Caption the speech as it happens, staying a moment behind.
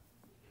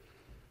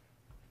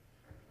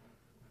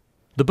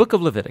The book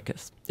of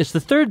Leviticus. It's the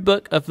third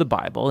book of the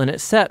Bible, and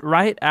it's set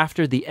right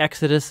after the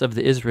exodus of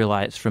the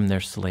Israelites from their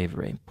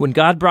slavery, when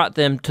God brought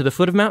them to the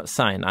foot of Mount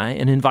Sinai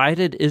and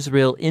invited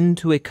Israel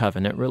into a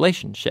covenant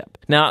relationship.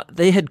 Now,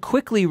 they had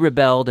quickly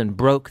rebelled and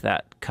broke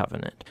that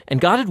covenant,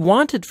 and God had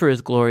wanted for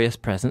his glorious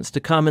presence to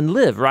come and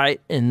live right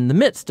in the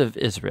midst of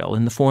Israel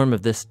in the form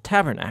of this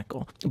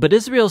tabernacle. But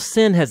Israel's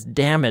sin has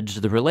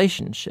damaged the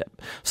relationship.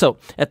 So,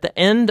 at the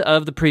end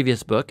of the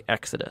previous book,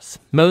 Exodus,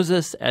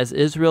 Moses, as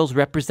Israel's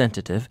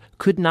representative,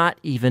 could not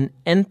even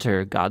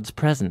enter God's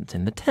presence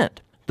in the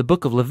tent. The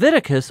book of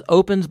Leviticus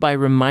opens by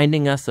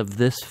reminding us of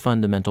this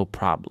fundamental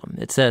problem.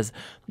 It says,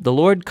 "The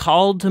Lord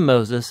called to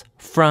Moses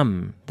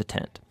from the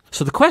tent."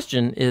 So the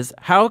question is,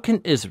 how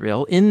can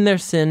Israel, in their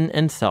sin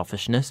and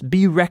selfishness,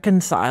 be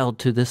reconciled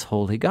to this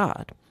holy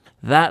God?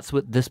 That's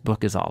what this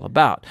book is all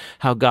about,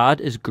 how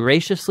God is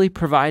graciously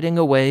providing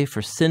a way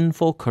for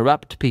sinful,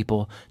 corrupt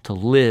people to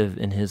live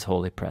in his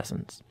holy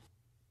presence.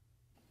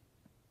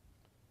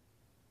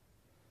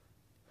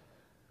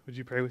 Would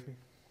you pray with me?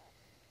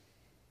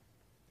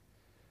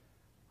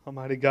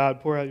 Almighty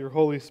God, pour out your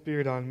Holy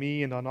Spirit on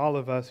me and on all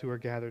of us who are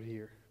gathered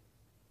here.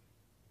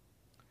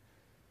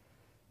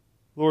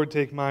 Lord,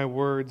 take my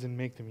words and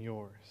make them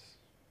yours.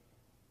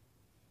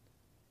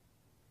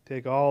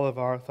 Take all of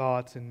our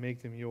thoughts and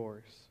make them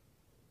yours.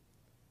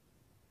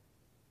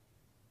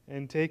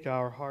 And take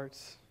our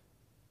hearts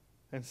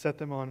and set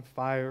them on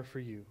fire for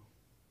you.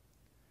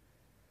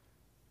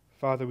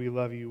 Father, we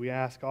love you. We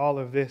ask all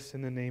of this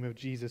in the name of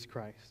Jesus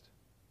Christ.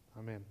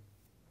 Amen.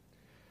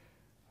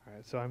 All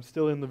right, so I'm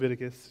still in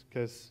Leviticus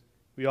because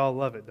we all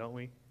love it, don't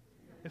we?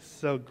 It's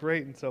so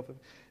great and so...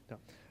 No.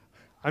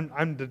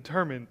 I'm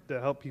determined to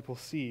help people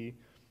see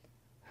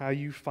how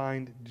you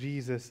find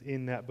Jesus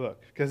in that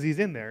book, because he's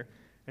in there,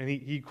 and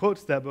he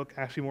quotes that book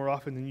actually more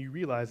often than you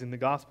realize in the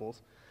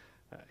Gospels.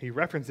 He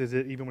references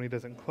it even when he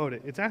doesn't quote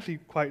it. It's actually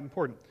quite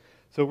important.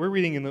 So we're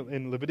reading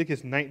in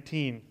Leviticus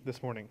 19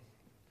 this morning,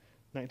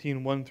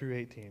 19:1 through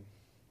 18.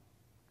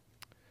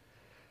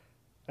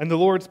 "And the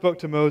Lord spoke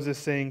to Moses,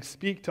 saying,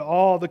 'Speak to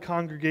all the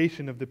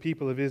congregation of the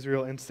people of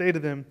Israel, and say to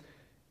them,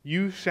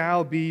 You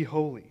shall be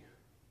holy.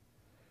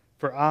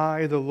 For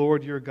I, the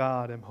Lord your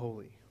God, am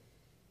holy.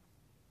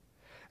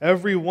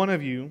 Every one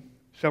of you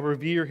shall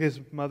revere his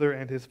mother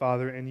and his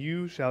father, and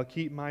you shall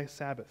keep my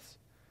Sabbaths.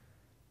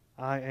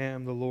 I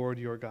am the Lord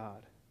your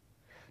God.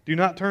 Do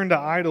not turn to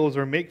idols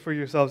or make for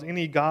yourselves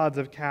any gods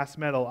of cast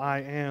metal. I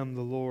am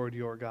the Lord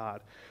your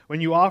God.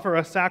 When you offer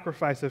a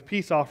sacrifice of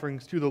peace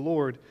offerings to the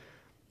Lord,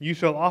 you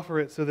shall offer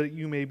it so that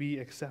you may be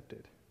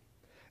accepted.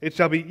 It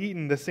shall be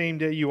eaten the same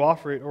day you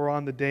offer it or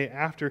on the day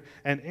after,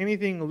 and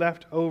anything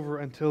left over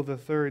until the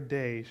third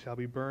day shall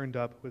be burned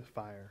up with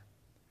fire.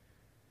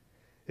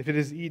 If it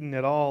is eaten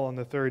at all on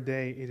the third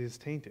day, it is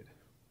tainted.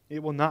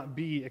 It will not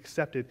be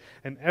accepted,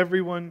 and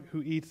everyone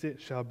who eats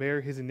it shall bear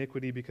his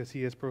iniquity because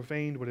he has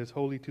profaned what is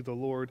holy to the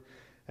Lord,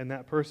 and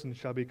that person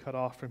shall be cut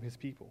off from his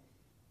people.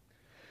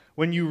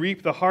 When you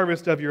reap the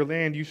harvest of your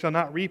land, you shall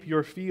not reap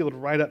your field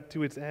right up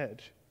to its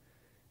edge.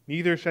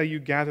 Neither shall you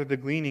gather the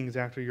gleanings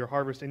after your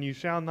harvest, and you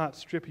shall not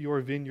strip your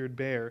vineyard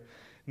bare.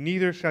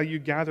 Neither shall you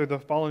gather the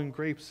fallen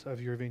grapes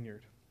of your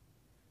vineyard.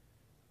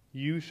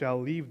 You shall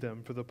leave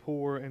them for the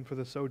poor and for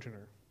the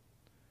sojourner.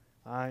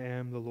 I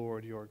am the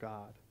Lord your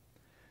God.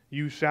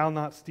 You shall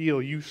not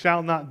steal. You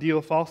shall not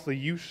deal falsely.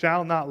 You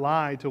shall not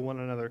lie to one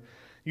another.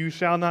 You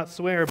shall not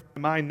swear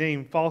by my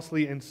name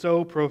falsely and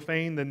so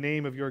profane the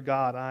name of your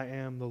God. I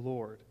am the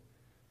Lord.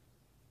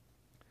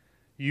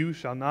 You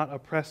shall not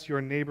oppress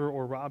your neighbor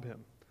or rob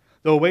him.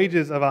 The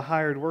wages of a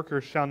hired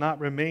worker shall not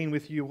remain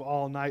with you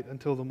all night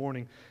until the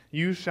morning.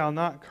 You shall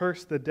not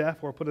curse the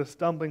deaf or put a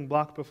stumbling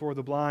block before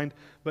the blind,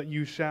 but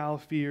you shall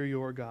fear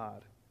your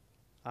God.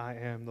 I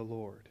am the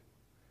Lord.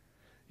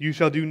 You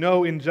shall do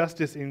no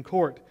injustice in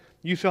court.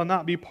 You shall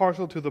not be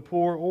partial to the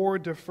poor or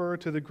defer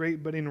to the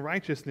great, but in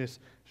righteousness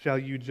shall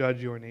you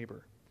judge your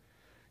neighbor.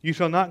 You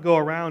shall not go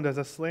around as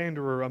a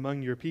slanderer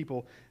among your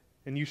people,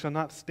 and you shall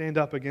not stand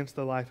up against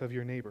the life of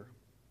your neighbor.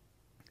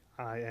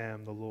 I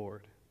am the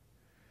Lord.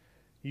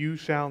 You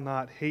shall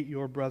not hate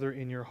your brother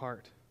in your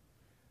heart,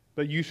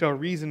 but you shall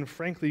reason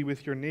frankly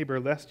with your neighbor,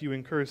 lest you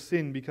incur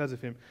sin because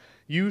of him.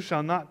 You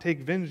shall not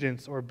take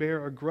vengeance or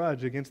bear a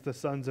grudge against the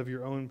sons of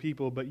your own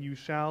people, but you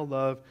shall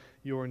love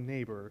your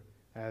neighbor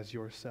as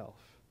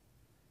yourself.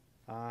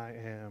 I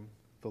am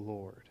the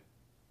Lord.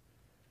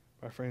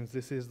 My friends,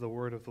 this is the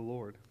word of the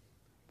Lord.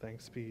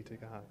 Thanks be to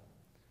God.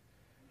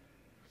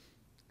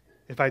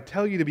 If I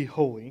tell you to be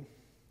holy,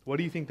 what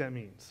do you think that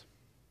means?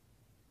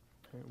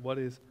 What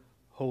is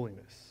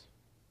holiness?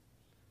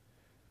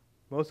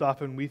 Most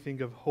often we think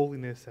of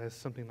holiness as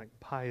something like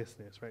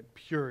piousness, right?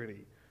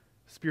 Purity,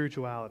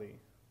 spirituality,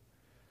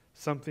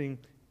 something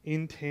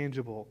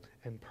intangible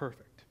and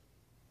perfect.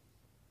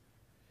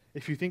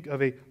 If you think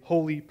of a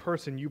holy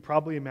person, you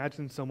probably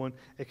imagine someone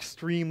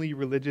extremely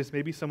religious,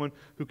 maybe someone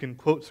who can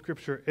quote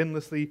Scripture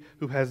endlessly,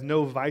 who has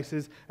no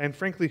vices, and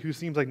frankly, who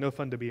seems like no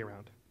fun to be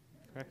around.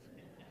 Right?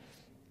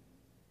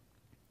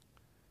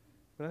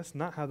 But that's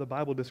not how the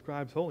Bible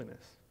describes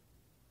holiness.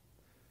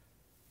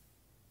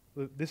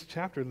 This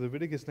chapter,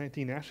 Leviticus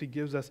 19, actually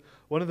gives us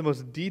one of the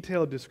most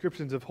detailed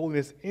descriptions of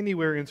holiness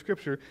anywhere in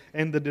Scripture,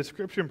 and the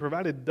description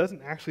provided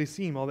doesn't actually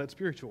seem all that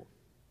spiritual.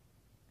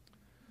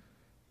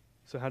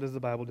 So how does the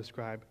Bible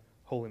describe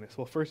holiness?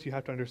 Well, first you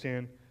have to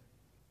understand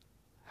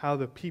how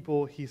the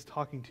people he's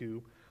talking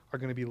to are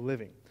going to be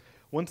living.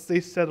 Once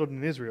they settled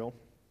in Israel,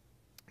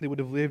 they would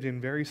have lived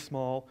in very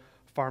small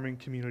farming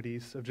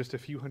communities of just a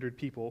few hundred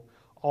people,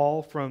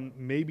 all from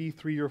maybe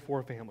 3 or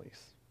 4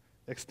 families,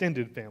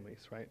 extended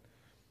families, right?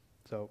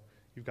 So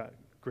you've got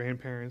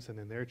grandparents and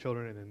then their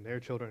children and then their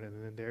children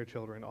and then their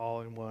children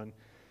all in one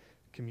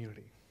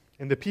community.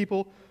 And the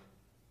people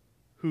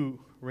who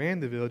ran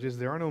the villages,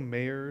 there are no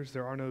mayors,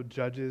 there are no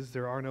judges,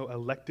 there are no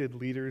elected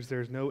leaders,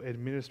 there's no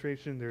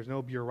administration, there's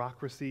no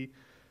bureaucracy.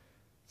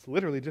 It's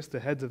literally just the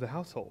heads of the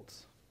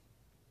households,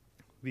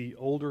 the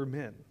older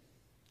men.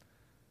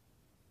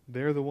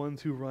 They're the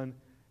ones who run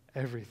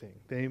everything.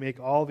 They make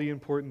all the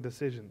important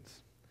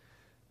decisions.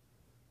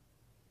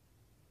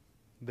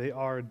 They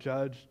are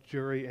judge,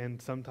 jury, and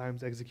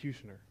sometimes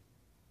executioner.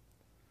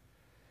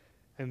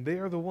 And they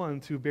are the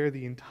ones who bear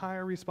the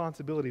entire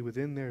responsibility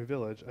within their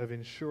village of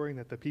ensuring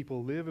that the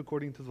people live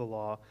according to the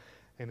law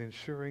and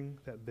ensuring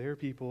that their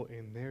people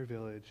in their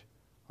village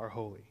are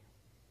holy.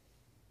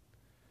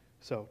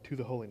 So, to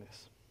the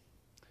holiness.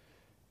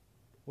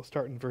 We'll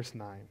start in verse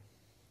 9.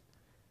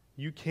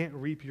 You can't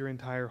reap your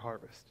entire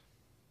harvest.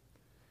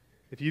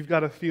 If you've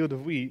got a field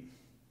of wheat,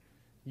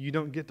 you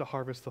don't get to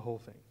harvest the whole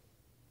thing.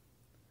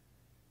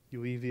 You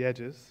leave the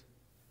edges,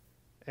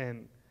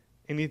 and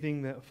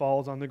anything that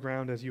falls on the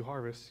ground as you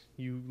harvest,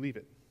 you leave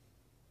it.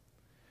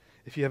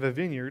 If you have a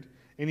vineyard,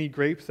 any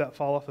grapes that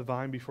fall off the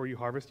vine before you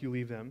harvest, you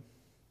leave them.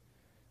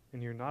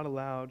 And you're not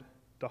allowed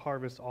to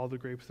harvest all the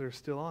grapes that are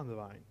still on the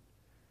vine.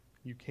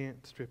 You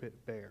can't strip it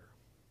bare.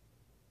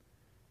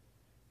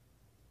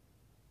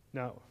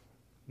 Now,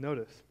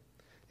 notice,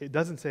 it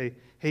doesn't say,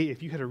 hey,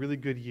 if you had a really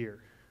good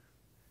year,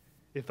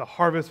 if the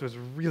harvest was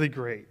really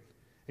great,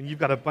 and you've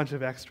got a bunch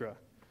of extra,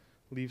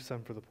 leave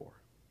some for the poor.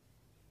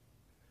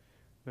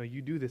 No,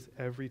 you do this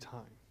every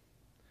time.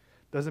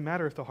 Doesn't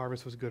matter if the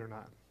harvest was good or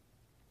not.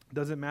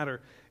 Doesn't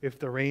matter if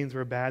the rains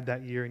were bad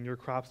that year and your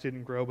crops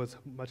didn't grow as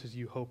much as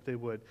you hoped they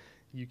would.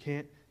 You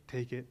can't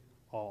take it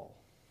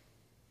all.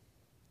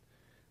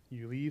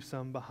 You leave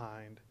some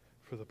behind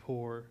for the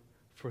poor,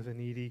 for the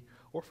needy,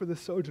 or for the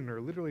sojourner,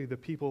 literally the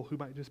people who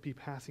might just be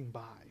passing by.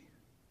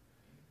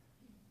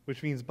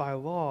 Which means by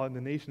law in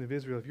the nation of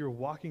Israel, if you're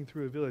walking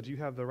through a village, you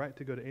have the right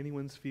to go to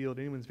anyone's field,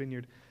 anyone's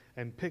vineyard,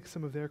 and pick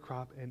some of their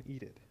crop and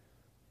eat it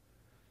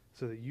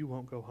so that you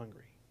won't go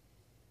hungry.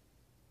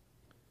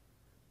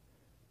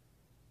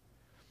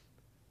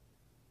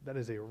 That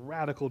is a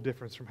radical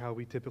difference from how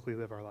we typically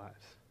live our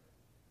lives.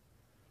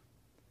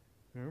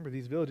 Remember,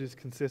 these villages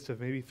consist of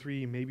maybe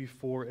 3, maybe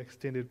 4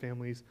 extended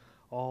families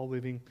all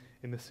living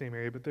in the same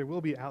area, but there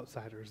will be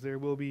outsiders. There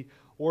will be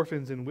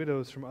orphans and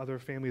widows from other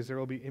families. There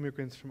will be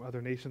immigrants from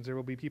other nations. There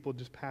will be people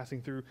just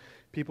passing through,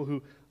 people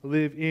who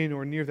live in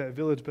or near that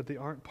village, but they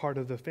aren't part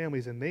of the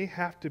families, and they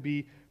have to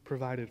be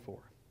provided for.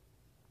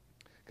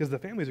 Because the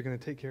families are going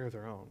to take care of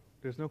their own.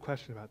 There's no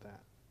question about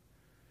that.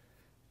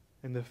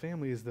 And the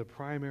family is the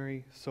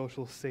primary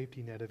social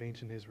safety net of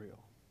ancient Israel.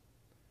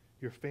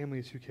 Your family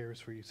is who cares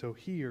for you. So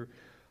here,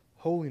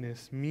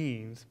 holiness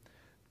means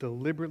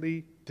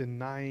deliberately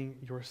denying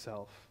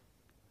yourself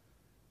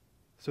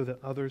so that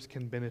others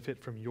can benefit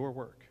from your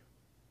work.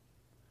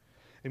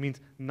 It means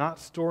not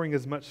storing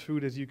as much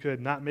food as you could,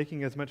 not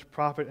making as much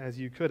profit as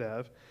you could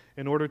have,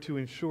 in order to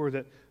ensure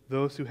that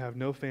those who have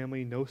no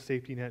family, no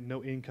safety net,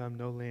 no income,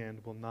 no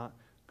land will not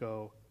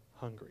go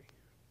hungry.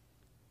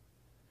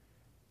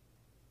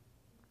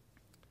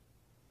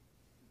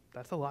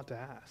 That's a lot to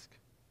ask.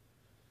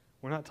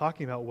 We're not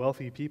talking about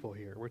wealthy people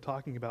here. We're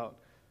talking about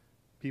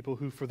people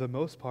who, for the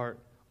most part,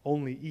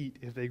 only eat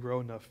if they grow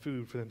enough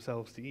food for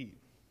themselves to eat.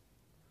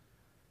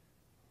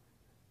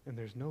 And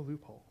there's no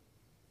loophole.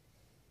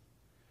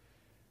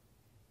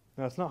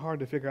 Now, it's not hard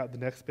to figure out the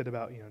next bit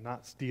about,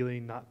 not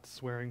stealing, not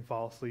swearing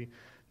falsely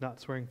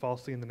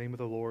in the name of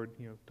the Lord.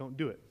 Don't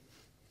do it.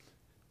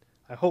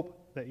 I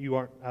hope that you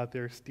aren't out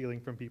there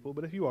stealing from people,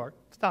 but if you are,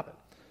 stop it.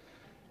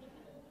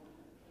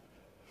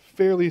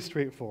 Fairly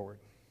straightforward.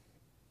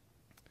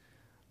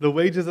 The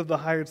wages of the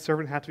hired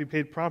servant have to be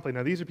paid promptly.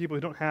 Now, these are people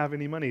who don't have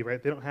any money,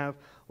 right? They don't have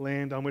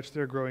land on which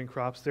they're growing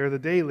crops. They're the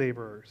day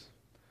laborers,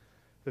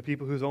 the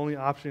people whose only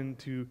option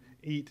to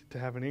eat, to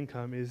have an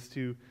income, is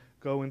to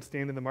go and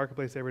stand in the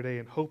marketplace every day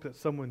and hope that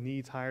someone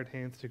needs hired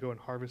hands to go and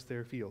harvest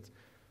their fields.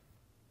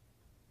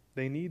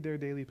 They need their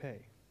daily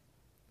pay.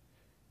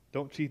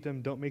 Don't cheat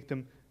them. Don't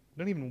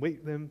even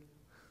make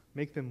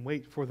them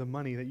wait for the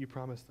money that you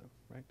promised them,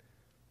 right?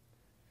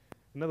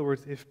 In other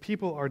words, if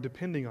people are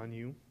depending on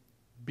you,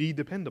 be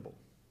dependable.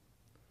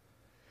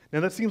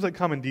 Now, that seems like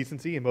common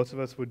decency, and most of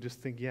us would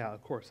just think, yeah,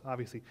 of course,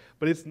 obviously.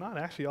 But it's not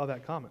actually all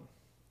that common.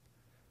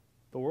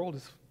 The world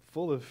is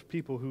full of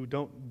people who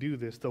don't do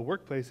this. The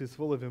workplace is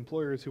full of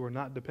employers who are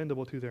not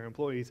dependable to their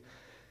employees.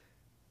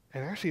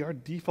 And actually, our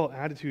default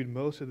attitude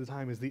most of the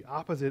time is the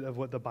opposite of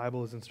what the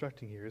Bible is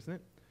instructing here, isn't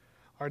it?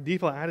 our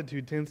default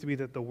attitude tends to be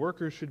that the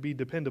workers should be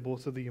dependable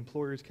so the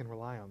employers can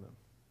rely on them.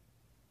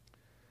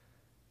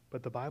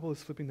 But the Bible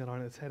is flipping that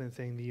on its head and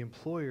saying the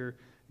employer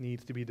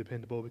needs to be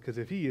dependable, because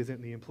if he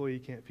isn't, the employee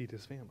can't feed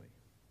his family.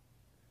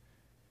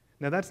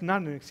 Now, that's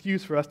not an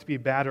excuse for us to be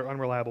bad or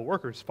unreliable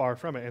workers, far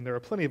from it. And there are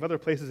plenty of other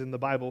places in the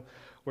Bible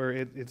where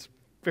it's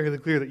fairly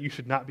clear that you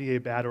should not be a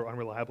bad or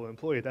unreliable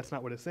employee. That's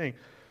not what it's saying.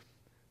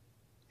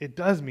 It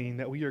does mean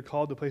that we are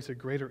called to place a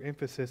greater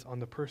emphasis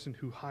on the person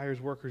who hires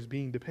workers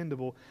being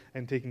dependable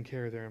and taking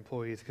care of their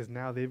employees, because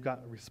now they've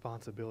got a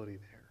responsibility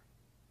there.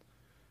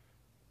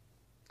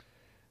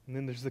 And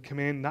then there's the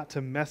command not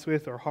to mess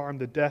with or harm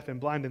the deaf and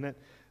blind, and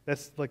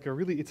that's like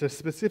it's a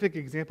specific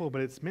example,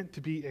 but it's meant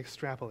to be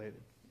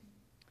extrapolated.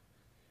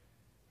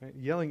 Right?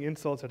 Yelling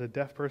insults at a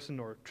deaf person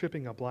or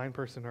tripping a blind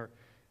person are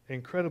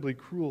incredibly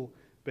cruel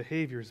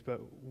behaviors, but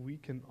we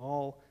can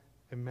all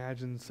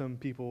imagine some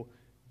people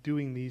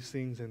doing these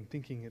things and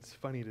thinking it's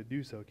funny to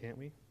do so, can't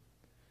we?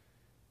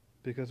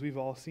 Because we've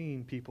all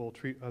seen people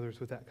treat others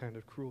with that kind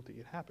of cruelty.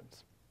 It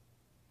happens.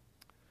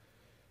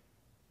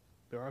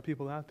 There are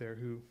people out there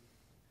who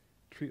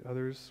treat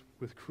others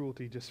with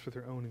cruelty just for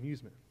their own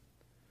amusement.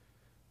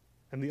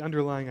 And the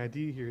underlying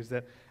idea here is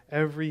that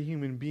every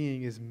human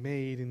being is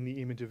made in the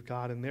image of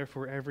God, and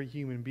therefore every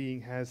human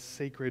being has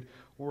sacred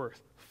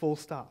worth. Full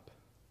stop.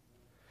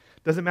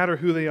 Doesn't matter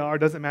who they are,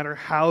 doesn't matter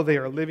how they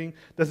are living,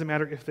 doesn't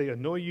matter if they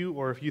annoy you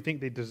or if you think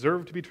they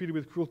deserve to be treated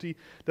with cruelty,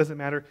 doesn't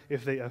matter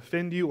if they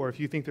offend you or if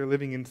you think they're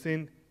living in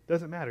sin,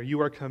 doesn't matter.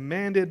 You are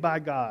commanded by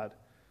God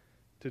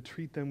to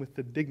treat them with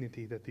the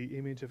dignity that the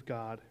image of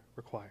God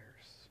requires.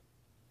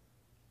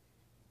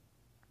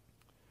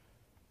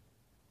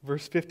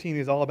 Verse 15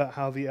 is all about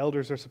how the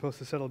elders are supposed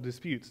to settle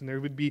disputes, and there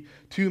would be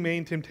two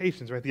main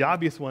temptations, right? The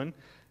obvious one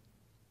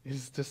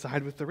is to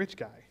side with the rich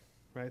guy,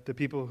 right? The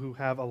people who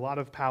have a lot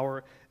of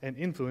power and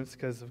influence,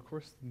 because, of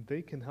course,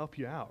 they can help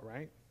you out,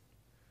 right?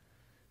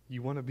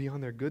 You want to be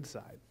on their good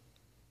side.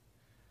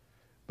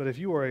 But if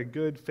you are a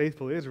good,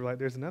 faithful Israelite,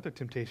 there's another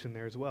temptation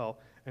there as well,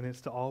 and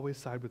it's to always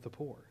side with the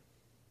poor,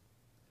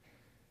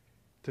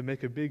 to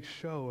make a big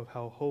show of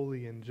how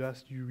holy and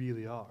just you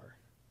really are.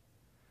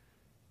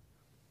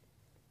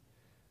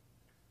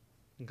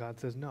 And God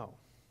says no.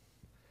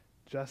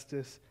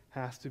 Justice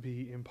has to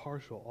be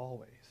impartial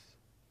always.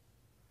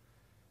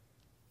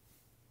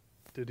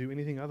 To do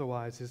anything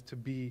otherwise is to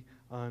be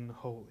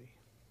unholy.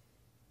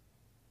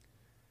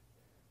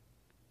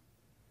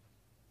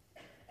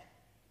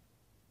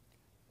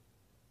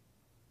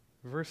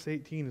 Verse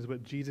 18 is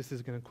what Jesus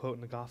is going to quote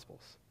in the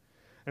Gospels.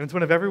 And it's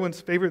one of everyone's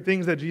favorite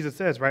things that Jesus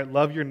says, right?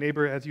 Love your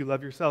neighbor as you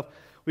love yourself.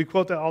 We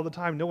quote that all the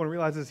time. No one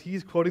realizes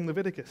he's quoting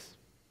Leviticus.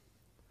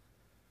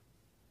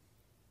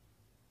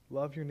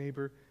 Love your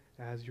neighbor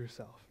as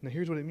yourself. Now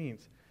here's what it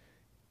means.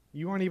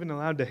 You aren't even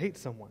allowed to hate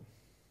someone,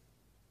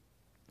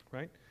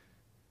 right?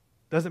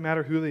 Doesn't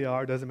matter who they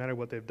are, doesn't matter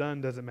what they've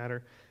done, doesn't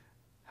matter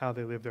how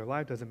they live their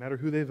life, doesn't matter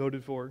who they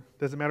voted for,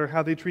 doesn't matter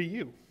how they treat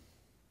you.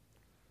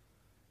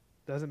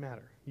 Doesn't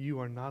matter.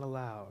 You are not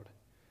allowed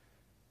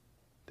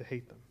to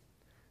hate them.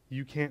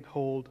 You can't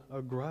hold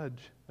a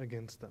grudge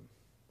against them.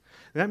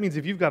 And that means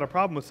if you've got a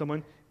problem with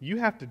someone, you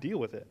have to deal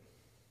with it.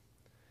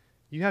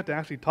 You have to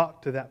actually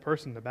talk to that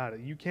person about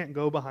it. You can't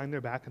go behind their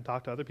back and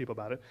talk to other people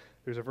about it.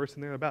 There's a verse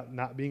in there about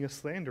not being a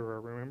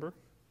slanderer, remember?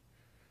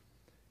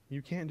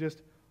 You can't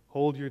just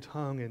hold your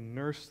tongue and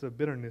nurse the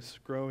bitterness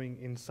growing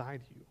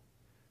inside you.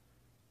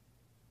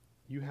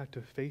 You have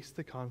to face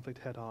the conflict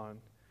head on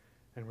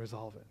and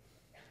resolve it.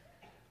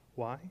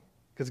 Why?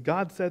 Because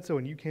God said so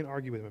and you can't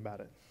argue with him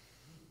about it.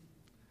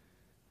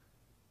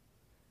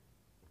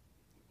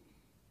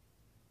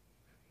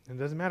 And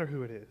it doesn't matter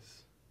who it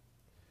is.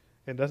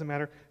 It doesn't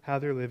matter how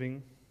they're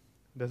living.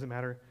 It doesn't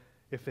matter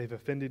if they've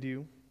offended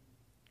you.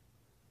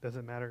 It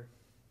doesn't matter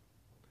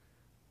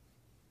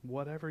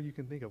whatever you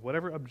can think of.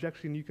 Whatever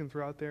objection you can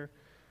throw out there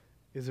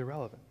is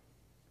irrelevant.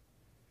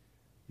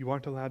 You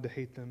aren't allowed to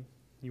hate them.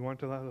 You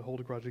aren't allowed to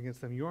hold a grudge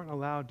against them. You aren't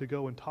allowed to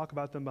go and talk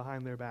about them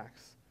behind their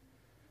backs.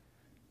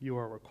 You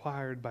are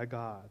required by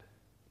God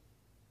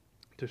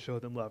to show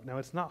them love. Now,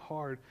 it's not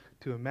hard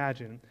to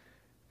imagine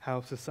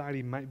how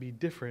society might be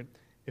different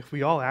if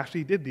we all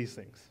actually did these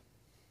things.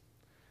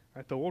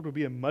 Right? The world would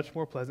be a much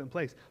more pleasant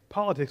place.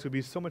 Politics would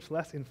be so much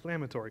less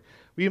inflammatory.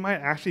 We might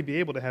actually be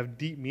able to have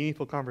deep,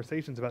 meaningful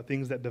conversations about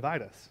things that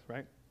divide us,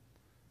 right?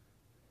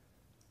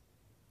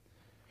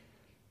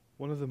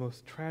 One of the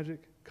most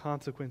tragic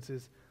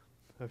consequences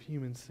of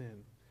human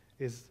sin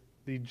is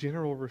the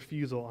general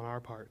refusal on our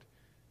part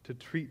to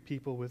treat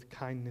people with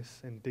kindness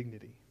and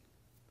dignity.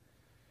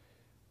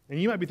 And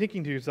you might be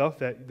thinking to yourself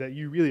that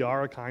you really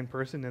are a kind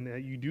person and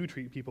that you do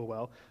treat people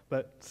well,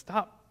 but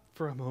stop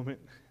for a moment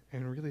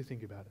and really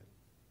think about it.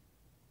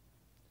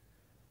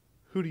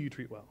 Who do you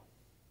treat well?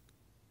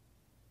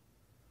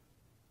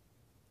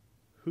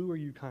 Who are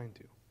you kind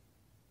to?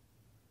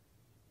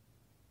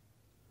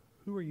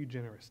 Who are you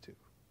generous to?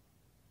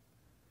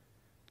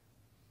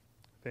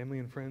 Family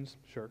and friends?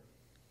 Sure.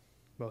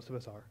 Most of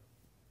us are.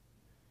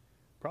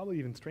 Probably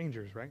even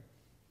strangers, right?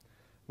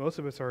 Most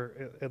of us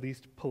are at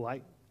least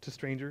polite to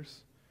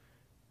strangers.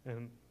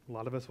 And a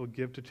lot of us will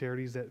give to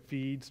charities that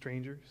feed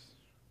strangers.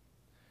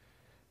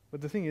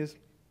 But the thing is,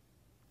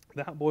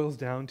 that boils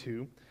down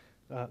to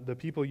the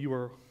people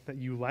that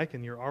you like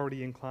and you're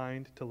already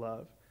inclined to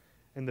love,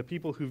 and the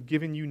people who've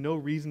given you no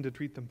reason to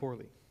treat them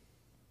poorly.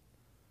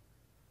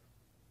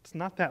 It's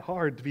not that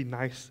hard to be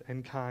nice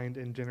and kind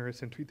and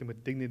generous and treat them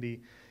with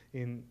dignity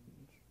in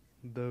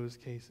those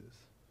cases.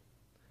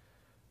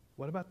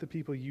 What about the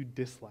people you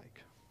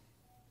dislike?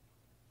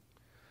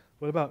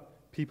 What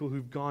about people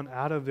who've gone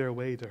out of their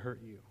way to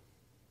hurt you,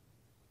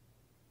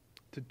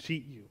 to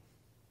cheat you?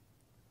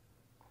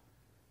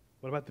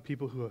 What about the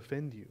people who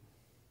offend you?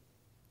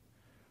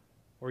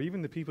 Or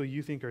even the people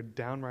you think are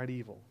downright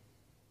evil?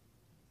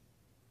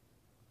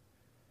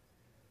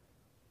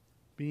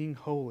 Being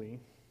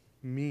holy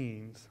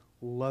means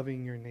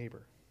loving your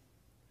neighbor.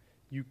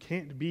 You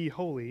can't be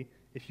holy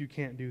if you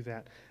can't do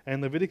that.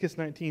 And Leviticus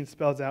 19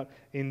 spells out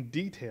in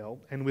detail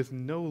and with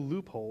no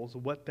loopholes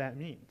what that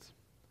means.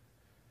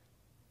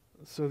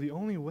 So the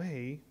only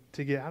way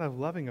to get out of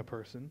loving a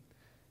person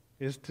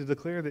is to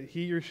declare that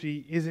he or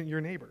she isn't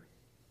your neighbor,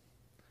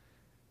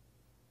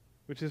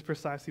 which is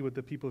precisely what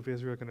the people of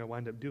Israel are going to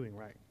wind up doing,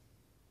 right?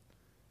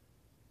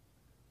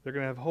 They're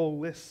going to have whole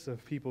lists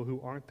of people who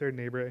aren't their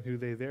neighbor and who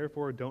they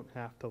therefore don't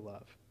have to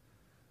love.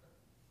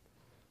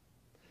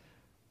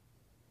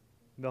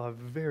 They'll have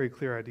very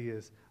clear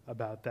ideas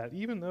about that,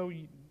 even though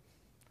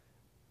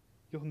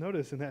you'll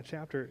notice in that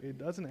chapter, it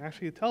doesn't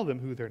actually tell them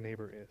who their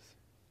neighbor is.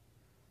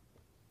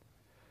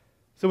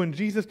 So when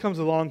Jesus comes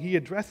along, he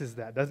addresses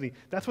that, doesn't he?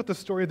 That's what the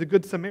story of the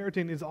Good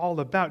Samaritan is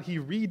all about. He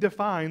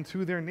redefines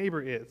who their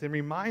neighbor is and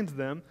reminds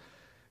them,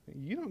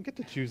 you don't get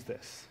to choose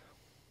this.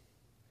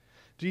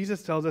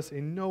 Jesus tells us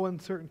in no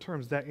uncertain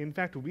terms that, in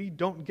fact, we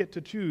don't get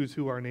to choose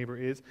who our neighbor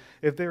is.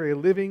 If they're a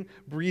living,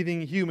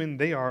 breathing human,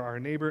 they are our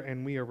neighbor,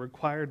 and we are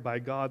required by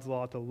God's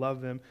law to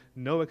love them.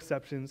 No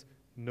exceptions,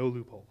 no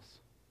loopholes.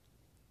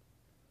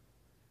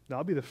 Now,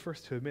 I'll be the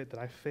first to admit that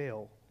I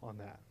fail on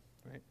that,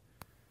 right?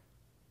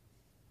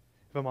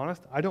 If I'm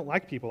honest, I don't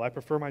like people. I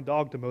prefer my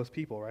dog to most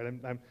people, right?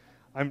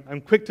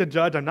 I'm quick to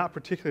judge. I'm not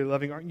particularly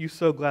loving. Aren't you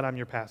so glad I'm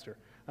your pastor?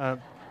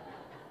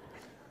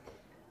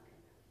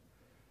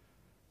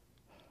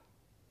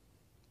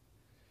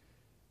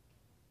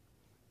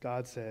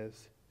 God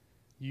says,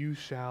 you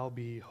shall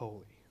be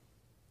holy,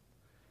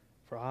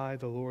 for I,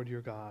 the Lord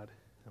your God,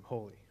 am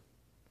holy.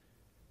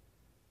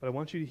 But I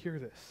want you to hear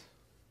this.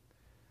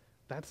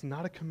 That's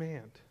not a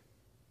command.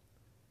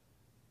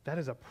 That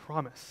is a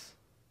promise.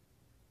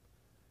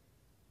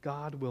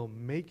 God will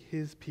make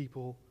his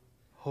people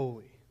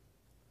holy.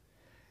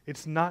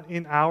 It's not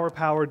in our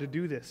power to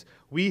do this.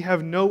 We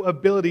have no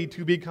ability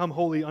to become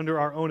holy under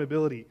our own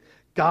ability.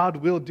 God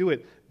will do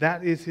it.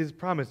 That is his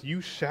promise.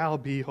 You shall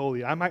be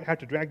holy. I might have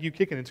to drag you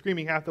kicking and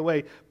screaming half the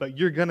way, but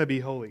you're going to be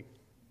holy.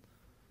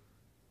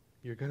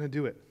 You're going to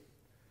do it.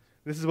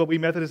 This is what we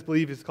Methodists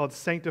believe is called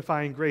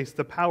sanctifying grace,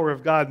 the power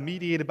of God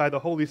mediated by the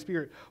Holy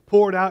Spirit,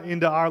 poured out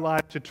into our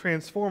lives to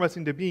transform us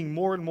into being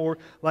more and more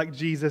like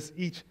Jesus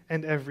each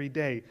and every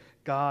day.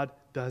 God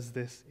does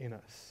this in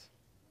us.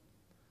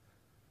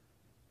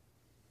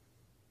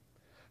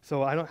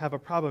 So I don't have a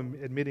problem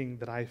admitting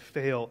that I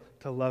fail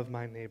to love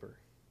my neighbor,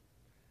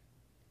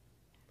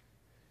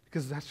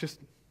 because that's just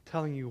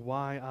telling you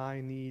why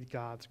I need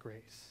God's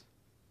grace.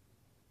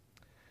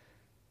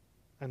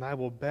 And I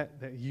will bet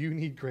that you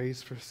need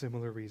grace for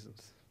similar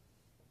reasons.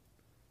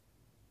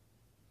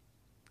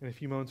 In a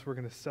few moments, we're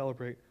going to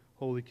celebrate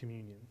Holy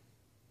Communion.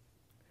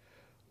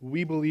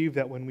 We believe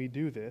that when we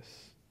do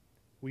this,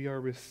 we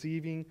are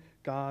receiving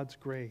God's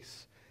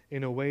grace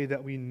in a way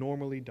that we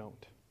normally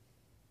don't.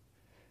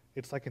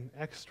 It's like an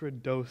extra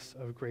dose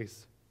of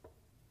grace.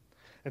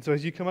 And so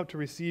as you come up to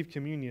receive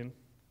communion,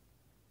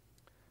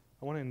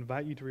 I want to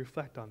invite you to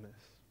reflect on this,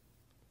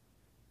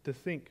 to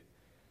think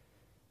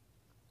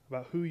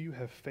about who you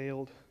have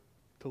failed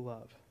to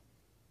love,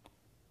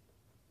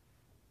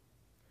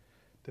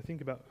 to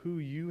think about who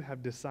you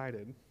have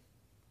decided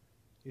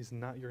is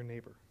not your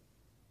neighbor,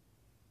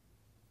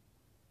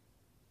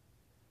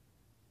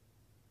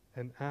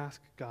 and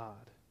ask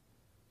God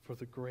for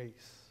the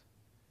grace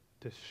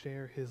to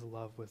share his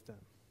love with them.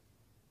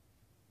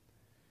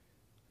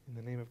 In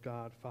the name of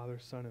God, Father,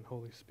 Son, and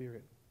Holy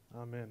Spirit,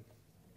 amen.